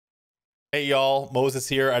Hey y'all, Moses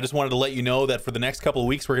here. I just wanted to let you know that for the next couple of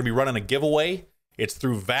weeks, we're going to be running a giveaway. It's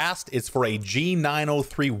through Vast. It's for a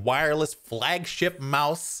G903 wireless flagship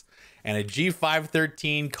mouse and a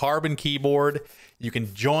G513 carbon keyboard. You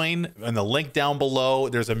can join in the link down below.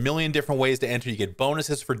 There's a million different ways to enter. You get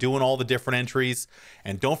bonuses for doing all the different entries.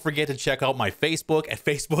 And don't forget to check out my Facebook at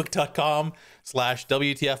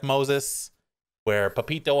facebook.com/wtfmoses, where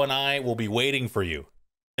Papito and I will be waiting for you.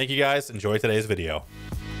 Thank you guys. Enjoy today's video.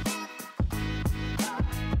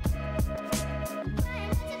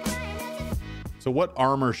 So what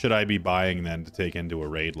armor should I be buying then to take into a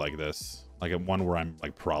raid like this? Like one where I'm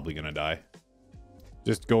like probably gonna die.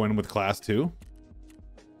 Just go in with class 2.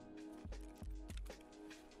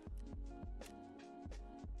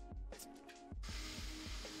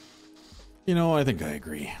 You know, I think I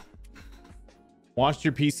agree. Watch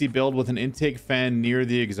your PC build with an intake fan near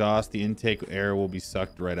the exhaust. The intake air will be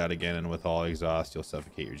sucked right out again, and with all exhaust, you'll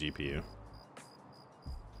suffocate your GPU.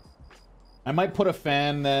 I might put a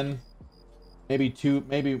fan then. Maybe two,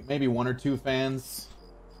 maybe one or two fans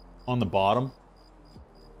on the bottom.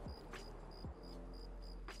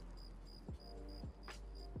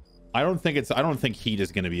 I don't think heat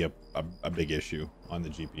is going to be a big issue on the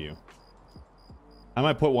GPU. I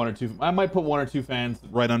might put one or two fans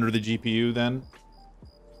right under the GPU then.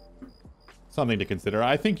 Something to consider.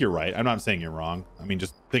 I think you're right. I'm not saying you're wrong. I mean,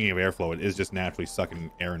 just thinking of airflow, it is just naturally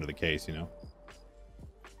sucking air into the case, you know.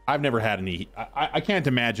 I've never had any. I can't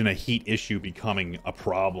imagine a heat issue becoming a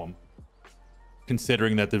problem,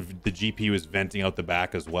 considering that the GPU is venting out the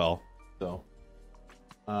back as well. So,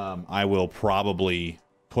 I will probably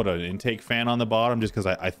put an intake fan on the bottom just because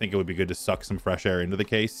I think it would be good to suck some fresh air into the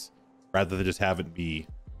case rather than just have it be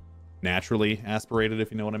naturally aspirated,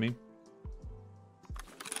 if you know what I mean.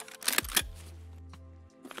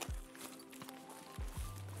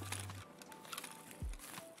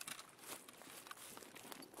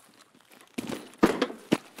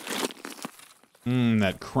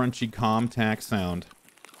 That crunchy ComTac sound.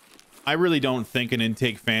 I really don't think an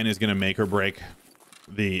intake fan is going to make or break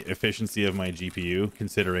the efficiency of my GPU,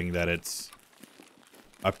 considering that it's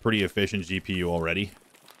a pretty efficient GPU already.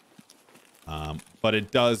 But it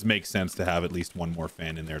does make sense to have at least one more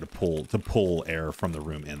fan in there to pull air from the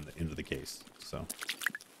room into the case. So,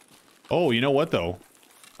 oh, you know what though?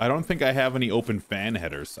 I don't think I have any open fan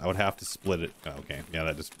headers. I would have to split it. Oh, okay, yeah,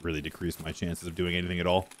 that just really decreased my chances of doing anything at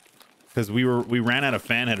all. Because we ran out of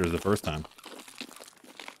fan headers the first time.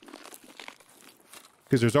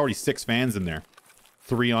 Because there's already 6 fans in there,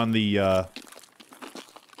 3 on the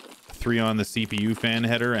CPU fan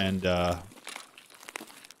header and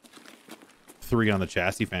 3 on the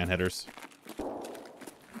chassis fan headers.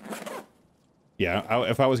 Yeah,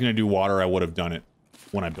 if I was gonna do water, I would have done it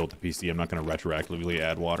when I built the PC. I'm not gonna retroactively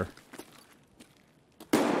add water.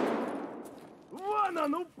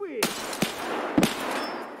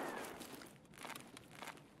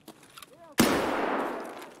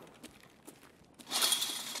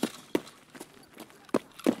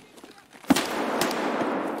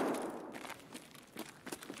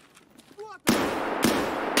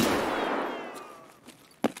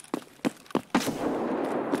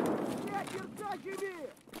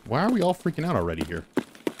 Why are we all freaking out already here?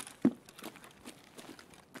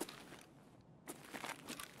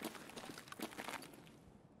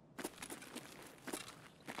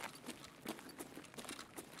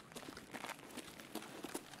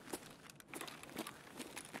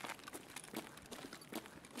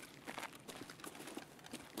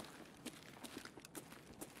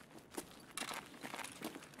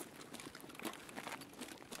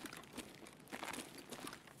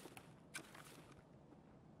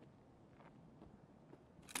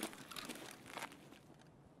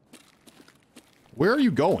 Where are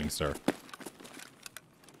you going, sir?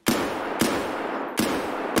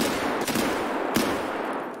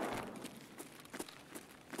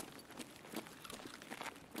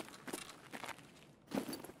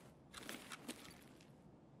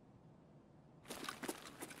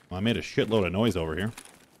 Well, I made a shitload of noise over here.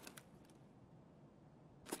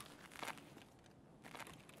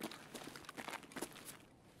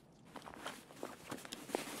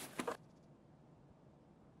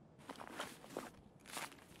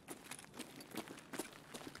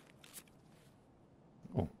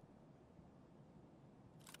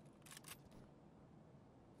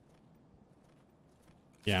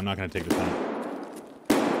 Yeah, I'm not going to take the time.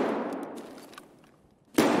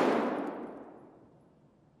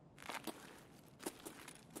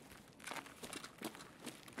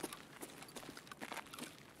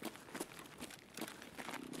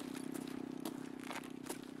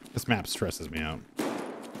 This map stresses me out.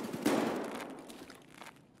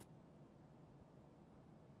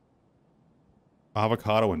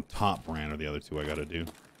 Avocado and Top Brand are the other two I gotta do.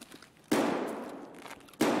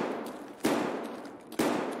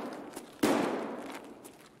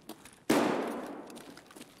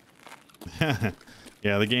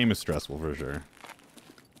 Yeah, the game is stressful for sure.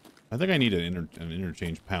 I think I need an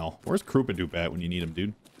interchange pal. Where's Krupadoop at when you need him,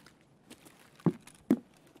 dude?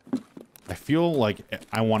 I feel like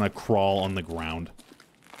I want to crawl on the ground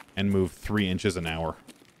and move 3 inches an hour.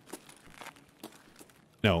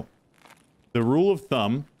 No. The rule of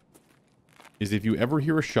thumb is if you ever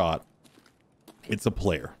hear a shot, it's a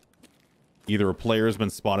player. Either a player has been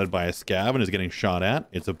spotted by a scav and is getting shot at,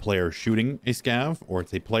 it's a player shooting a scav, or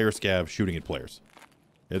it's a player scav shooting at players.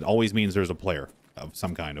 It always means there's a player of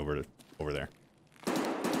some kind over there.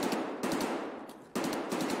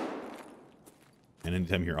 And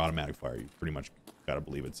anytime you hear automatic fire, you pretty much gotta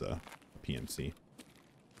believe it's a PMC.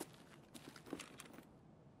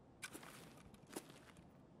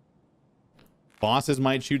 Bosses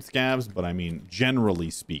might shoot scavs, but I mean, generally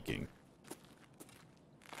speaking.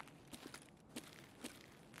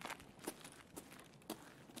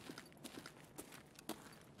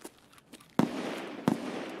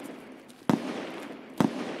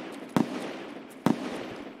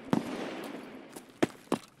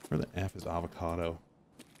 Where the F is avocado?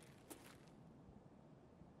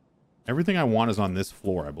 Everything I want is on this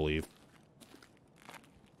floor, I believe.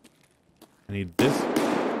 I need this.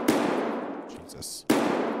 Jesus.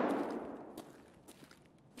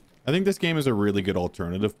 I think this game is a really good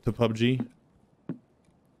alternative to PUBG.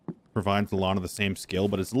 Provides a lot of the same skill,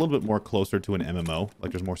 but it's a little bit more closer to an MMO.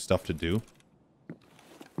 Like, there's more stuff to do.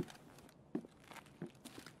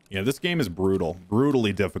 Yeah, this game is brutal.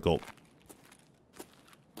 Brutally difficult.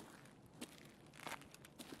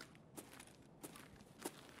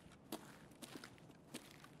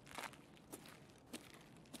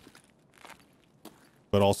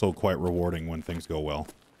 But also quite rewarding when things go well.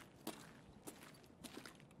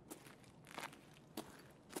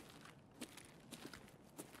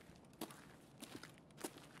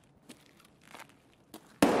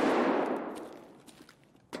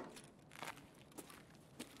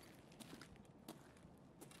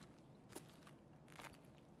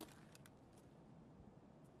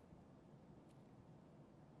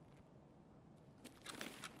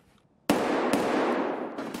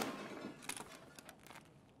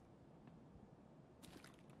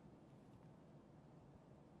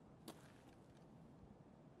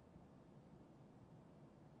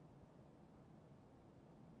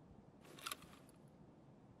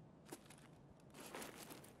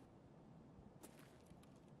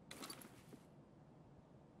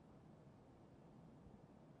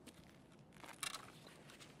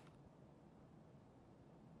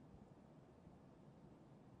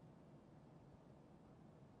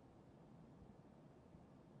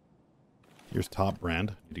 Here's Top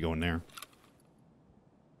Brand. Need to go in there.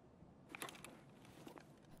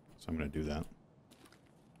 So I'm going to do that.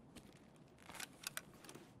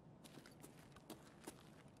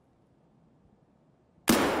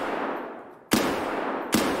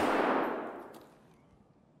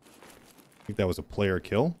 I think that was a player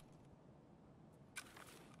kill.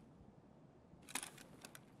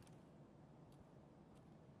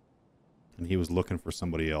 And he was looking for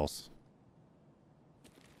somebody else.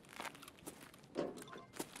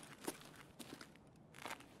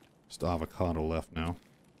 Just avocado left now.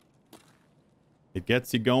 It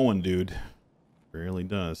gets you going, dude. It really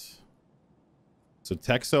does. So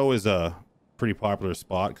Texo is a pretty popular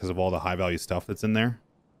spot because of all the high value stuff that's in there.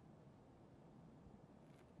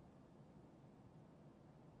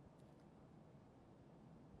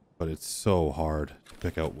 But it's so hard to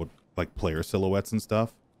pick out what, like, player silhouettes and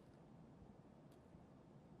stuff.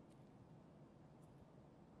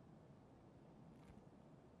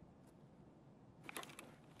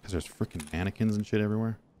 Because there's freaking mannequins and shit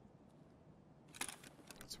everywhere.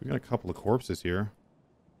 So we got a couple of corpses here.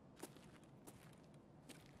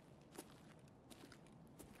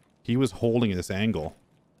 He was holding this angle.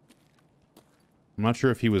 I'm not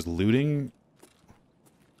sure if he was looting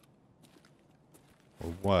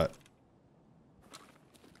or what.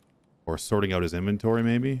 Or sorting out his inventory,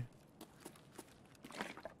 maybe?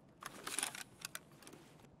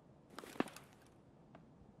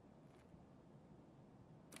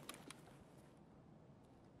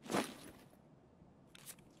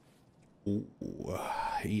 Ooh,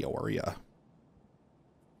 hey, how are ya?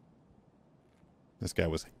 This guy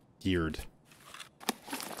was geared.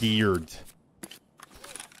 Geared.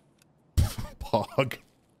 Pog.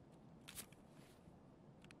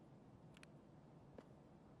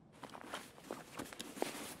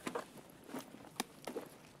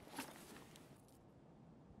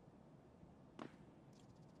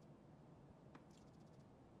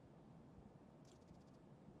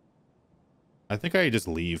 I think I just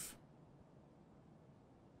leave.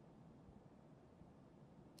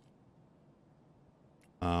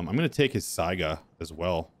 I'm going to take his Saiga as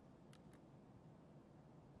well.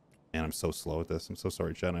 Man, I'm so slow at this. I'm so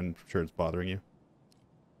sorry, Chad. I'm sure it's bothering you.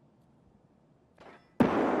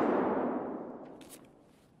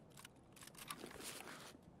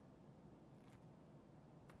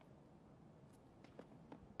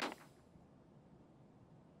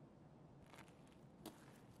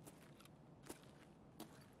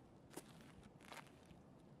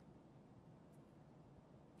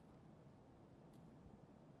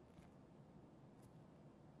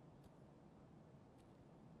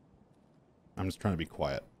 I'm just trying to be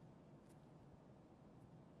quiet.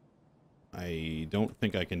 I don't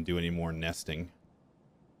think I can do any more nesting.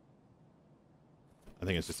 I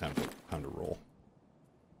think it's just time to roll.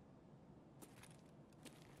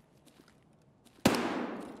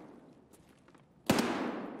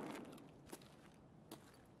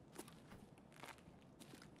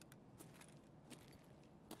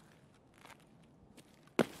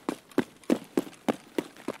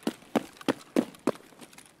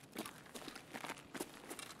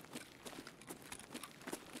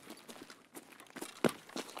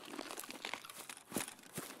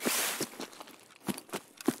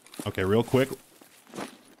 Okay, real quick.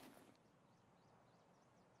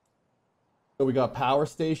 So we got Power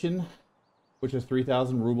Station, which is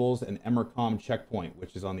 3,000 rubles, and Emercom Checkpoint,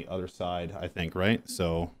 which is on the other side, I think, right?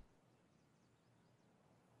 So...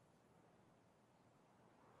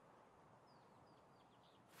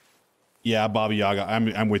 yeah, Baba Yaga.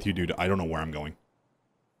 I'm with you, dude. I don't know where I'm going.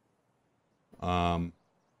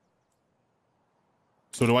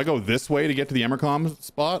 So do I go this way to get to the Emercom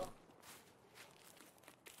spot?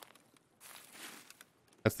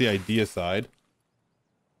 That's the idea side.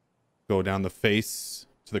 Go down the face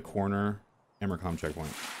to the corner. Emercom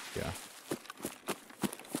checkpoint. Yeah.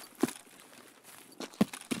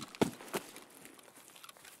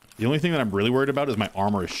 The only thing that I'm really worried about is my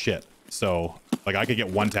armor is shit. So, like, I could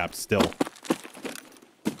get one-tapped still.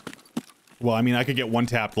 Well, I mean, I could get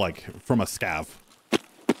one-tapped, like, from a scav.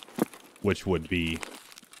 Which would be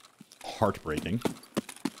heartbreaking.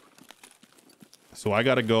 So I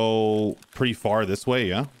gotta go pretty far this way,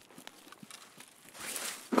 yeah?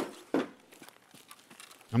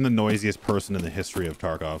 I'm the noisiest person in the history of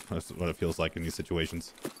Tarkov. That's what it feels like in these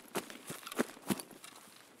situations.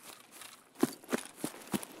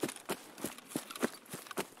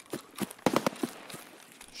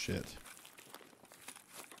 Shit.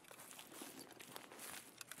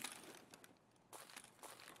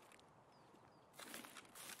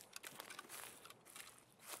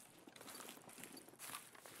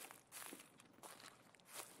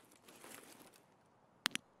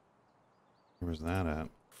 Where's that at?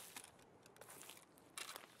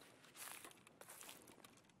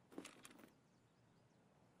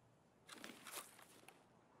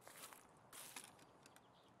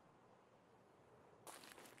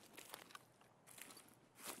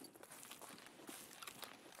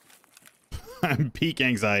 I'm peak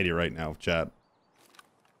anxiety right now, chat.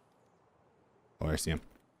 Oh, I see him.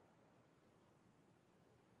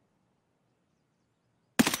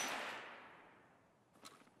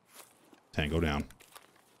 Tango down.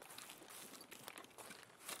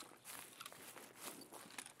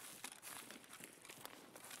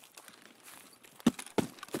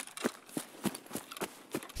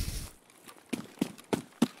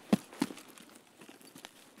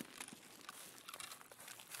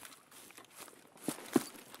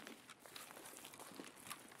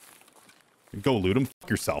 Go loot him. Fuck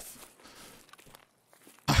yourself.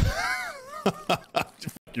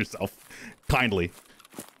 Fuck yourself. Kindly.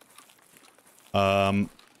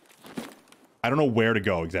 I don't know where to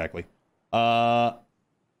go exactly. Like,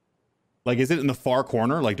 is it in the far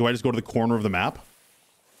corner? Like, do I just go to the corner of the map?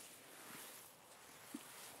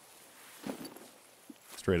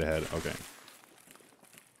 Straight ahead. Okay.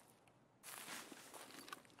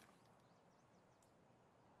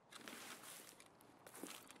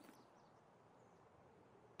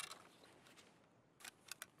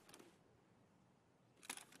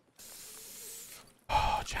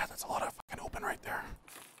 Oh, Chad, that's a lot of fucking open right there.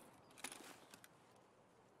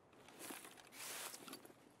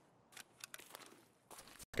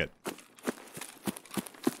 Good.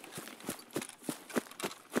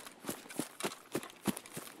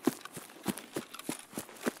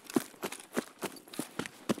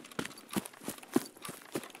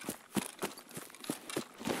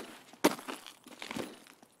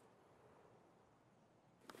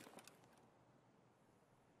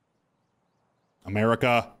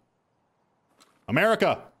 America.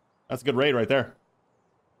 America. That's a good raid right there.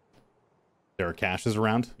 there are caches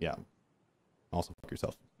around. Yeah. Also, fuck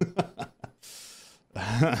yourself.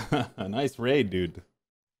 A nice raid, dude.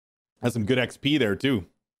 Has some good XP there, too.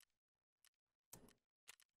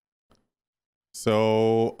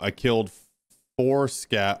 So, I killed 4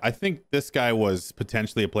 scav. I think this guy was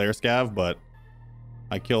potentially a player scav, but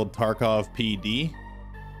I killed Tarkov PD.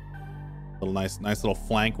 Little nice little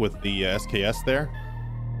flank with the SKS there.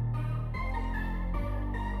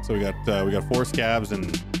 So we got 4 scavs and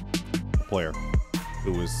a player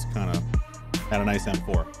who was kind of had a nice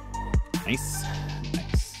M4. Nice.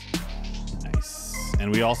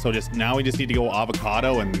 And we also just need to go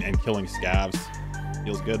avocado and killing scavs.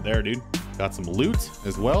 Feels good there, dude. Got some loot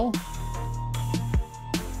as well.